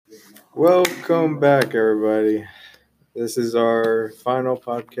Welcome back, everybody. This is our final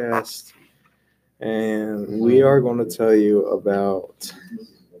podcast, and we are going to tell you about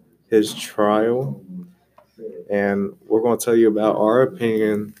his trial, and we're going to tell you about our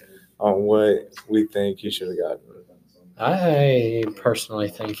opinion on what we think he should have gotten. I personally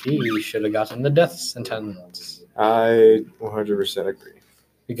think he should have gotten the death sentence I 100% agree.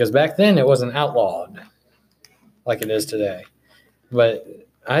 because back then it wasn't outlawed like it is today. But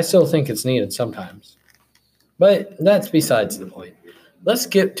I still think it's needed sometimes. But that's besides the point. Let's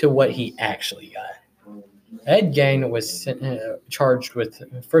get to what he actually got. Ed Gein was charged with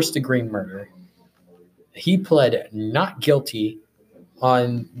first-degree murder. He pled not guilty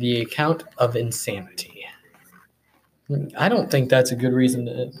on the account of insanity. I don't think that's a good reason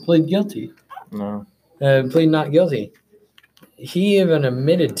to plead guilty. No. Plead not guilty. He even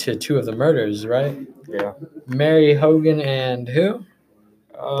admitted to two of the murders, right? Yeah. Mary Hogan and who?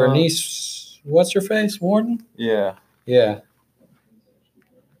 Bernice, what's her face? Warden? Yeah. Yeah.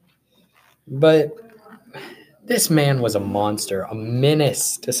 But this man was a monster, a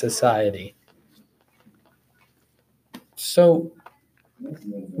menace to society. So,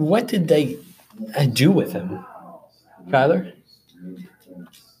 what did they do with him? Kyler?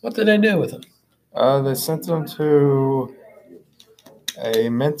 What did they do with him? They sent him to a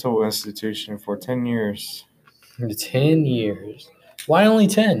mental institution for 10 years. 10 years. Why only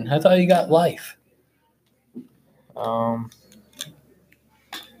 10? I thought he got life. I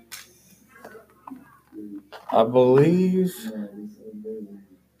believe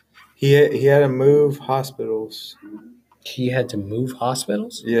he had to move hospitals. He had to move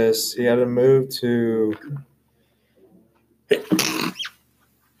hospitals? Yes, he had to move to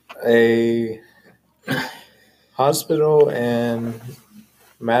a hospital in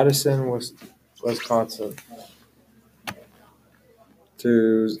Madison, Wisconsin,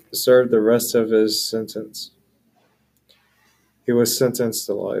 to serve the rest of his sentence. He was sentenced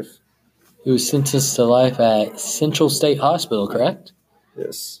to life. He was sentenced to life at Central State Hospital, correct?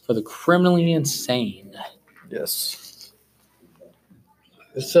 Yes. For the criminally insane. Yes.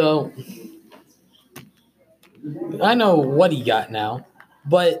 So, I know what he got now,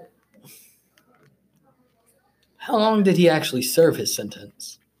 but how long did he actually serve his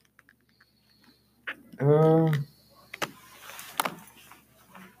sentence?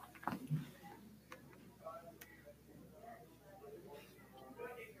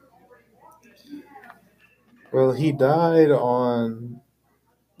 Well, he died on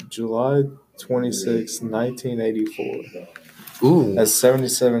July 26, 1984. Ooh. At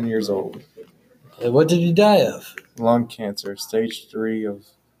 77 years old. What did he die of? Lung cancer, stage 3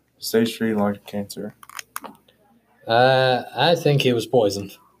 lung cancer. I think he was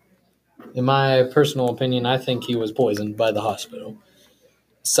poisoned. In my personal opinion, I think he was poisoned by the hospital.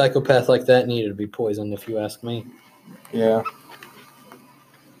 A psychopath like that needed to be poisoned, if you ask me. Yeah.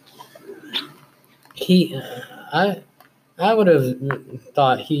 I would have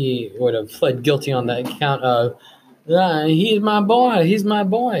thought he would have pled guilty on the account of, he's my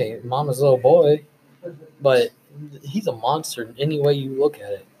boy, mama's little boy. But he's a monster any way you look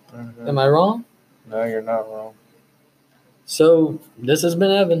at it. Mm-hmm. Am I wrong? No, you're not wrong. So, this has been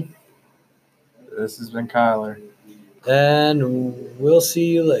Evan. This has been Kyler. And we'll see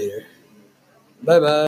you later. Bye-bye.